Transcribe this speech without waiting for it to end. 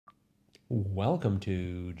Welcome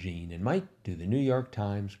to Gene and Mike do the New York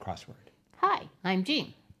Times crossword. Hi, I'm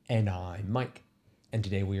Jean. And I'm Mike. And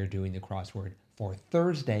today we are doing the crossword for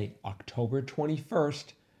Thursday, October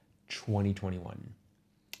 21st, 2021.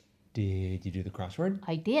 Did you do the crossword?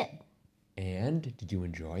 I did. And did you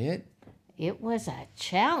enjoy it? It was a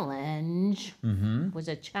challenge. It was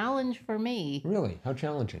a challenge for me. Really? How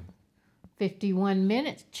challenging? 51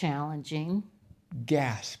 minutes challenging.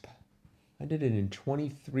 Gasp. I did it in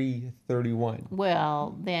 23:31.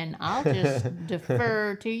 Well, then I'll just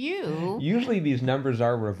defer to you. Usually these numbers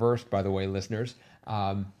are reversed, by the way, listeners.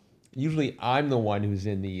 Usually I'm the one who's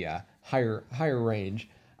in the higher range.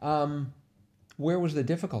 Where was the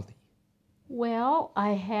difficulty? Well,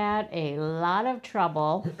 I had a lot of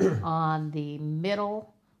trouble on the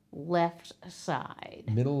middle left side.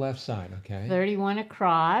 Middle left side, okay. 31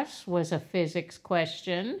 across was a physics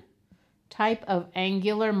question. Type of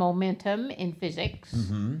angular momentum in physics.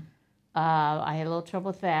 I had a little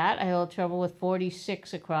trouble with that. I had a little trouble with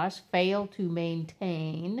 46 across. Fail to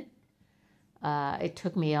maintain. It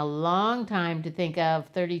took me a long time to think of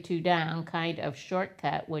 32 down, kind of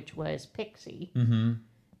shortcut, which was Pixie.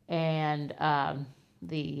 And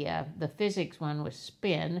the physics one was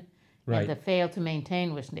spin. Right. And the fail to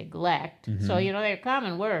maintain was neglect. So, they're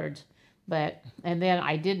common words. And then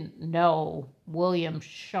I didn't know William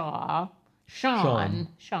Sean,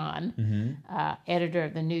 editor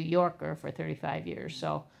of the New Yorker for 35 years.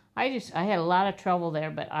 So I had a lot of trouble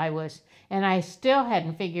there, but I still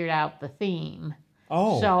hadn't figured out the theme.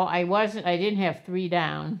 Oh. So I didn't have 3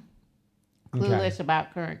 down, clueless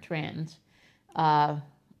about current trends.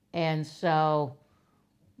 And so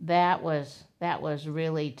that was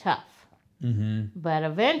really tough. But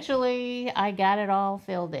eventually I got it all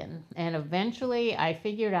filled in, and eventually I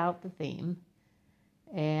figured out the theme.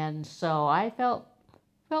 And so I felt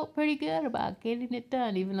pretty good about getting it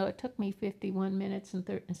done, even though it took me 51 minutes and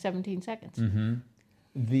 17 seconds.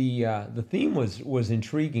 The theme was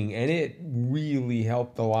intriguing, and it really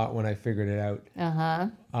helped a lot when I figured it out.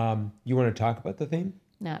 You want to talk about the theme?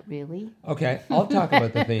 Not really. Okay, I'll talk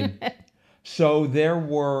about the theme. So there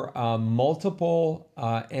were multiple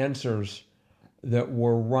answers that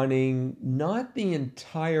were running not the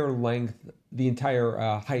entire length, the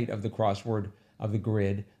entire height of the crossword of the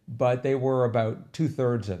grid, but they were about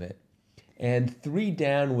 2/3 of it. And 3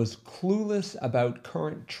 down was clueless about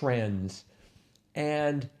current trends.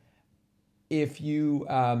 And if you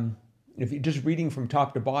just reading from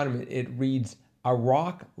top to bottom, it reads a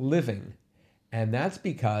rock living. And that's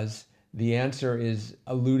because the answer is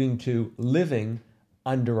alluding to living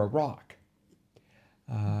under a rock.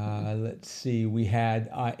 Let's see, we had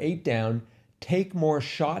 8 down, take more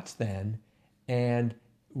shots then, and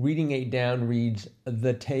reading 8 down reads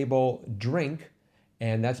the table drink,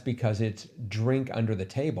 and that's because it's drink under the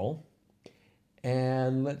table.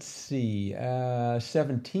 And let's see,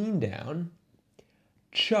 17 down,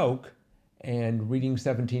 choke, and reading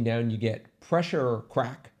 17 down you get pressure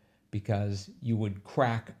crack, because you would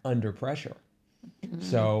crack under pressure.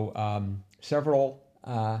 So several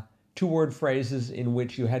 2-word phrases in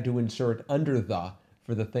which you had to insert under the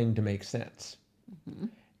for the thing to make sense.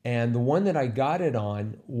 And the one that I got it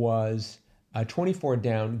on was 24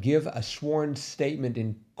 down, give a sworn statement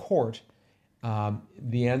in court.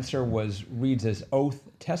 The answer reads as oath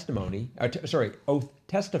testimony. Oath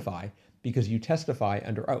testify, because you testify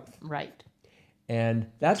under oath. Right. And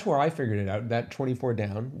that's where I figured it out, that 24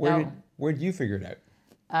 down. Where did you figure it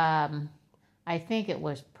out? I think it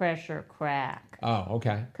was pressure crack. Oh,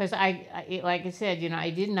 okay. Because like I said, I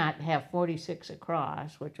did not have 46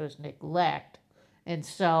 across, which was neglect. And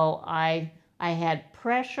so I had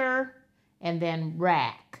pressure and then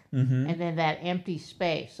rack, and then that empty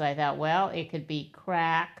space. So I thought, well, it could be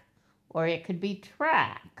crack or it could be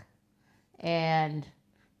track. And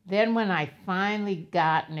then when I finally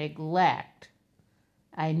got neglect,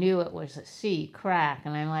 I knew it was a C, crack,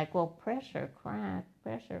 and I'm like, well, pressure crack,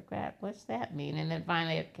 what's that mean? And then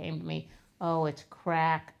finally it came to me, oh, it's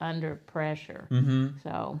crack under pressure.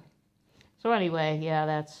 So anyway,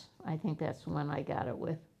 yeah, I think that's the one I got it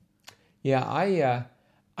with. Yeah,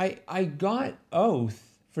 I got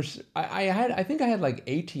oath for I think I had like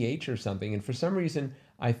ATH or something, and for some reason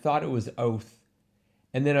I thought it was oath,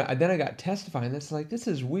 and then I got testify, and that's like, this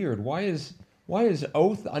is weird. Why is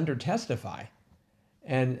oath under testify?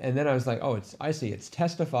 And then I was like, oh, it's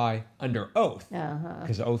testify under oath,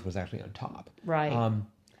 because oath was actually on top. Right.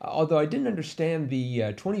 Although I didn't understand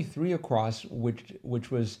the 23 across, which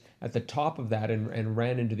was at the top of that and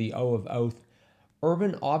ran into the O of oath.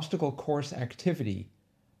 Urban obstacle course activity,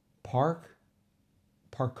 parkour,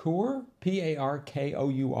 Parkour,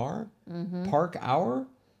 Parkour, park hour.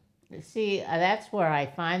 See, that's where I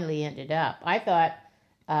finally ended up. I thought,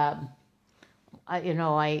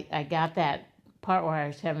 I got that part where I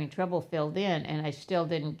was having trouble filled in, and I still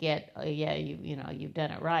didn't get. Yeah, you've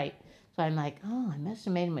done it right. So I'm like, oh, I must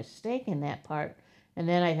have made a mistake in that part. And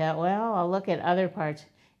then I thought, well, I'll look at other parts,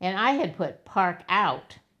 and I had put park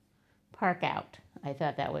out. Park out. I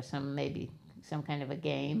thought that was maybe some kind of a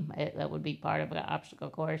game. That would be part of an obstacle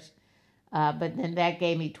course. But then that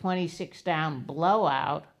gave me 26 down.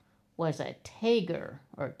 Blowout was a Tager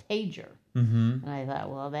or Tager. Mm-hmm. And I thought,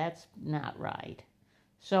 well, that's not right.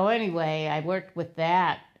 So anyway, I worked with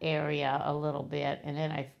that area a little bit, and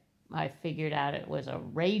then I figured out it was a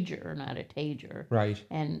Rager, not a Tager. Right.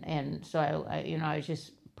 And so I was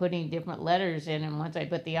just putting different letters in, and once I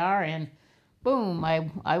put the R in, boom,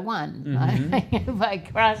 I won. Mm-hmm.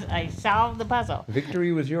 I solved the puzzle.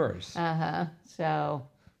 Victory was yours. So,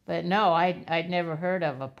 but no, I'd never heard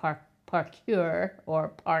of a parkour or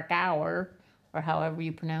park hour or however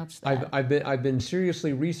you pronounce that. I've been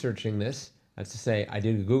seriously researching this. That's to say, I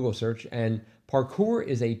did a Google search, and parkour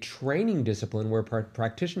is a training discipline where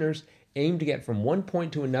practitioners aim to get from one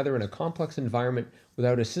point to another in a complex environment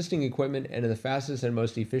without assisting equipment and in the fastest and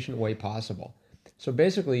most efficient way possible. So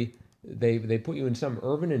basically, they put you in some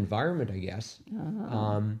urban environment, I guess.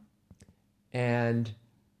 And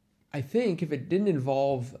I think if it didn't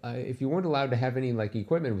involve, if you weren't allowed to have any like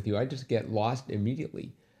equipment with you, I'd just get lost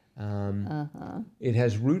immediately. It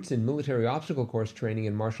has roots in military obstacle course training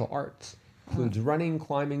and martial arts. Includes running,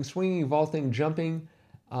 climbing, swinging, vaulting, jumping,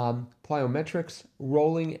 plyometrics,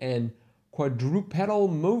 rolling, and quadrupedal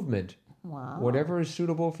movement. Wow. Whatever is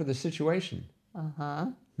suitable for the situation.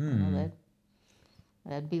 Well,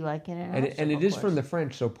 that'd be like in an And obstacle it is course. from the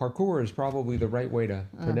French, so parkour is probably the right way to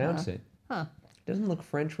pronounce it. Huh. It doesn't look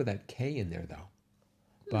French with that K in there, though.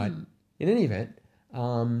 But in any event,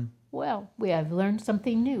 Well, we have learned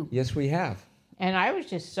something new. yes, we have. And I was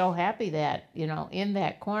just so happy that, in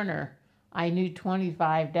that corner, I knew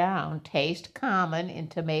 25 down, taste common in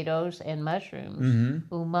tomatoes and mushrooms,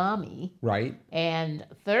 umami, Right? and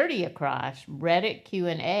 30 across, Reddit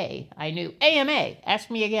Q&A. I knew AMA, ask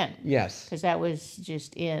me again, Yes. because that was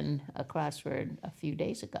just in a crossword a few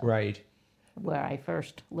days ago, Right. where I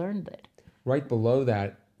first learned it. Right below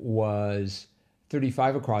that was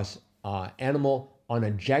 35 across, animal on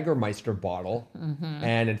a Jägermeister bottle.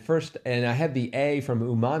 And at first, and I had the A from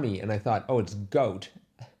umami, and I thought, oh, it's goat.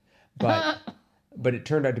 But it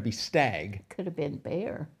turned out to be stag. Could have been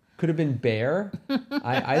bear. Could have been bear.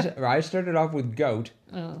 I started off with goat,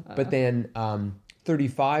 but then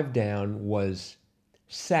 35 down was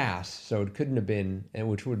sass, so it couldn't have been, and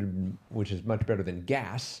which is much better than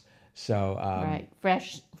gas. So Right.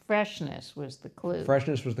 Freshness was the clue.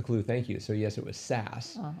 freshness was the clue. Thank you. So yes, it was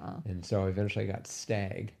sass, and so eventually I got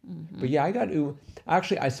stag. But yeah, I got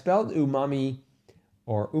actually I spelled umami,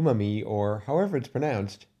 or however it's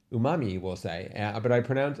pronounced. Umami, we'll say, but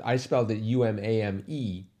I spelled it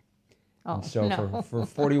UMAME. Oh, So no. for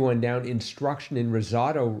 41 down instruction in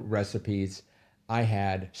risotto recipes, I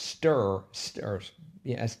had STER,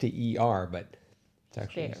 S-T-E-R, but it's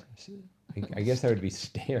actually, I guess that would be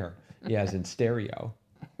stare, yeah, as in stereo.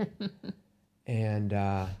 And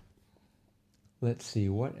let's see,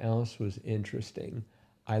 what else was interesting?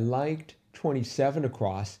 I liked 27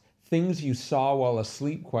 across, things you saw while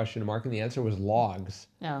asleep, ? And the answer was logs.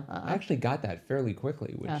 I actually got that fairly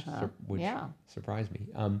quickly, which Yeah. surprised me.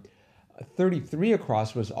 33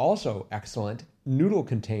 across was also excellent. Noodle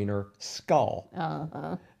container, skull.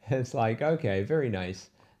 It's like, okay, very nice.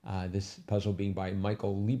 This puzzle being by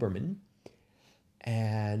Michael Lieberman.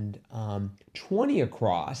 And 20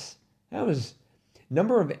 across, that was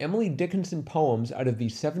number of Emily Dickinson poems out of the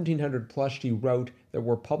 1,700 plus she wrote that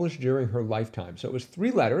were published during her lifetime. So it was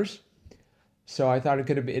 3 letters. So I thought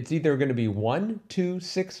it's either going to be 1, 2,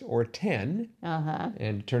 6, or 10.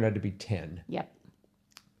 And it turned out to be 10. Yep.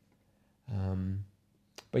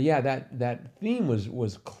 But yeah, that theme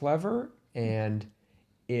was clever, and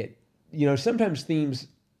it, sometimes themes,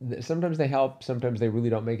 sometimes they help, sometimes they really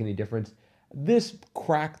don't make any difference. This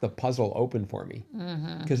cracked the puzzle open for me,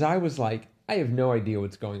 because I was like, I have no idea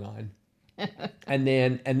what's going on. and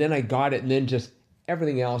then I got it, and then just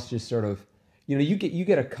everything else just sort of, you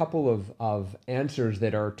get a couple of answers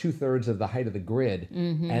that are 2/3 of the height of the grid,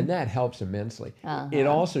 and that helps immensely. It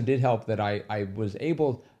also did help that I was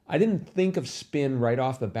able, I didn't think of spin right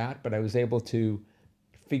off the bat, but I was able to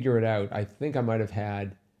figure it out. I think I might have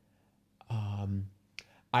had,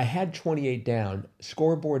 I had 28 down.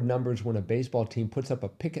 Scoreboard numbers when a baseball team puts up a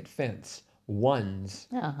picket fence. Ones.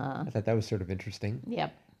 I thought that was sort of interesting.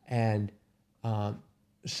 Yep. And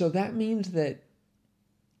so that means that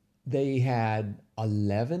they had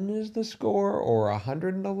 11 is the score or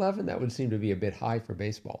 111? That would seem to be a bit high for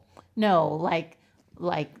baseball. No, like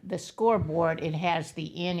the scoreboard, it has the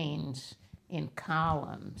innings in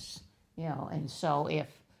columns, and so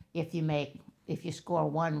if you score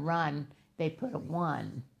one run, they put a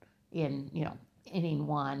one in, inning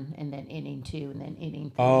one, and then inning two, and then inning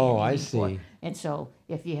three. Oh, and I inning four. see. And so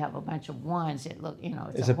if you have a bunch of ones,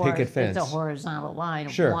 It's a picket fence. It's a horizontal line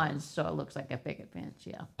of Sure. ones, so it looks like a picket fence.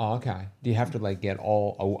 Yeah. Oh, okay. Do you have to like get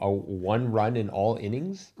all a one run in all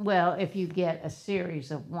innings? Well, if you get a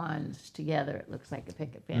series of ones together, it looks like a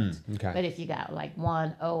picket fence. Okay. But if you got like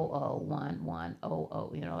 1-0-0,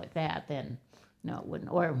 1-1-0-0, like that, then no, it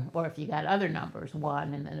wouldn't. Or if you got other numbers,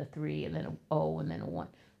 1 and then a 3 and then a 0 and then a 1,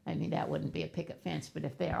 I mean, that wouldn't be a picket fence. But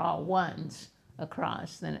if they're all ones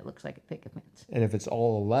across, then it looks like a picket fence. And if it's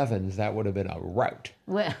all 11s, that would have been a rout.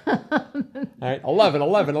 Well, All right, 11,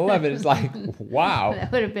 11, 11. It's like, wow.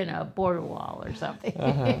 that would have been a border wall or something.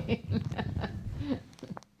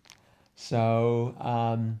 So,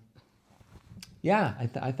 yeah,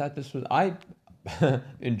 I thought this was, I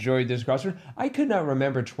enjoyed this crossword. I could not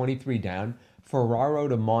remember 23 down, Ferraro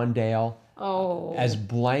to Mondale, Oh, as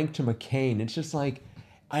blank to McCain. It's just like,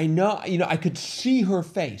 I know, I could see her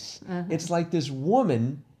face. It's like this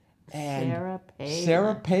woman and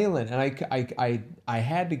Sarah Palin. And I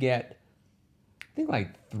had to get, I think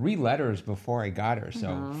like 3 letters before I got her.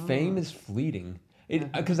 So fame is fleeting.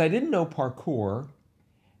 Because I didn't know parkour.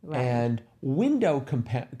 Right. And window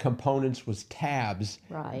components was tabs.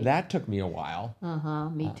 Right. That took me a while.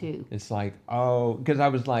 Me too. It's like, oh, because I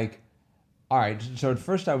was like, all right. So at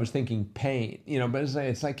first I was thinking pain, but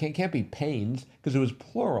it's like can't be pains because it was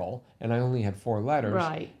plural and I only had 4 letters.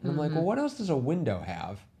 Right. And I'm like, well, what else does a window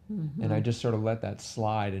have? And I just sort of let that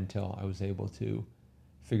slide until I was able to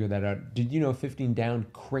figure that out. Did you know 15 down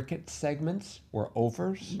cricket segments were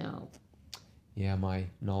overs? No. Yeah, my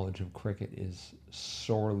knowledge of cricket is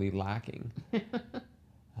sorely lacking.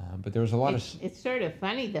 But there was a lot of... It's sort of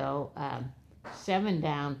funny though. 7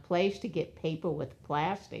 down, place to get paper with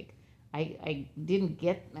plastic. I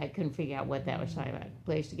couldn't figure out what that was talking about.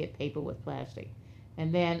 Place to get paper with plastic,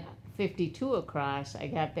 and then 52 across. I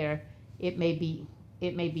got there. It may be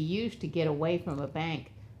used to get away from a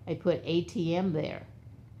bank. I put ATM there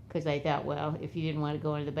because I thought, well, if you didn't want to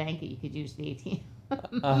go into the bank, you could use the ATM.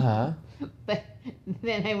 But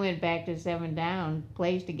then I went back to 7 down,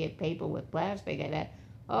 place to get paper with plastic. I thought,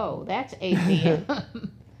 oh, that's ATM.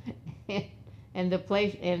 and the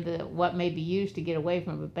place what may be used to get away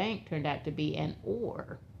from a bank turned out to be an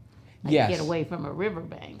oar. Like Yes. get away from a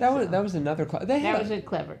riverbank. That was another... That was a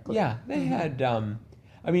clever clip. Yeah, they had...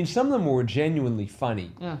 I mean, some of them were genuinely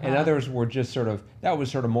funny, and others were just sort of... That was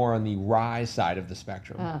sort of more on the wry side of the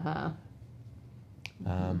spectrum.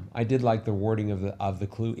 I did like the wording of the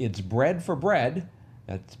clue. It's bread for bread.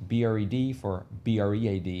 That's B-R-E-D for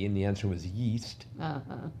B-R-E-A-D, and the answer was yeast.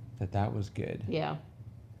 That was good. Yeah.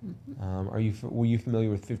 Were you familiar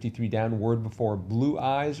with 53 down? Word before blue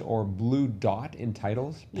eyes or blue dot in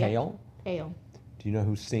titles? Pale. Pale. Do you know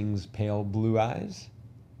who sings Pale Blue Eyes?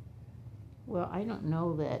 Well, I don't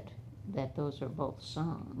know that those are both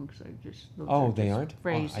songs. They aren't.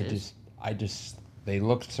 Phrases. I just they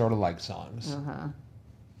looked sort of like songs.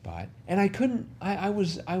 And I couldn't. I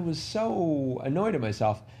was so annoyed at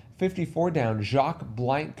myself. 54 down, Jacques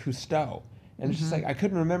Blanc Cousteau. And it's just like, I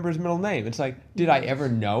couldn't remember his middle name. It's like, did I ever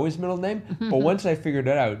know his middle name? But once I figured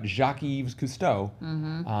it out, Jacques-Yves Cousteau,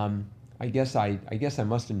 I guess I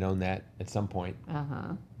must have known that at some point.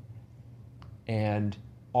 And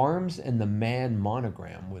Arms and the Man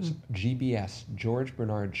monogram was GBS, George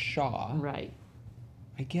Bernard Shaw. Right.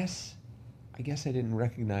 I guess I didn't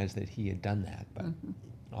recognize that he had done that, but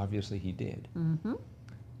obviously he did. Thought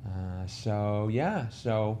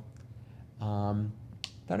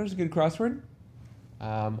it was a good crossword.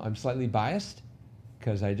 I'm slightly biased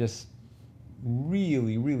because I just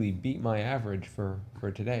really, really beat my average for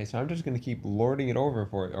today. So I'm just going to keep lording it over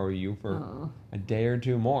for you for a day or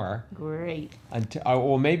two more. Great.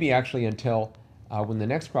 Until, maybe actually until when the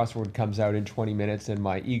next crossword comes out in 20 minutes and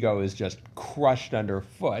my ego is just crushed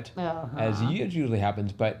underfoot, as usually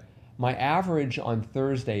happens. But my average on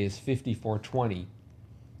Thursday is 54.20.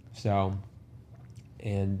 So...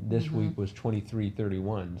 And this week was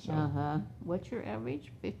 23.31. So What's your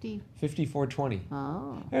average? 54.20.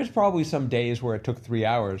 Oh. There's probably some days where it took 3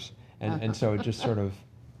 hours, and so it just sort of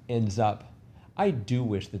ends up. I do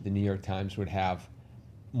wish that the New York Times would have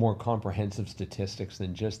more comprehensive statistics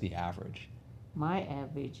than just the average. My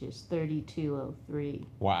average is 32.03.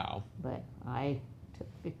 Wow. But I took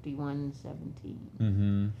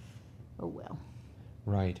 51.17. Oh well.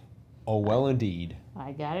 Right. Oh well, indeed.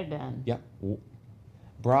 I got it done. Yep.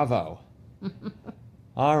 Bravo.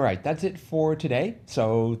 All right, that's it for today.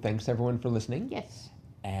 So thanks everyone for listening. Yes.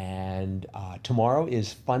 And tomorrow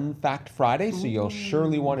is Fun Fact Friday, so you'll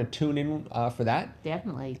surely want to tune in for that.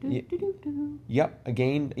 Definitely. Yep.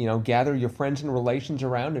 Again, gather your friends and relations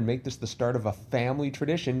around and make this the start of a family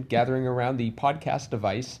tradition, gathering around the podcast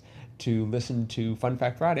device to listen to Fun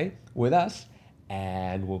Fact Friday with us.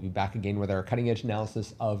 And we'll be back again with our cutting edge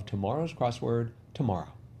analysis of tomorrow's crossword tomorrow.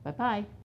 Bye-bye.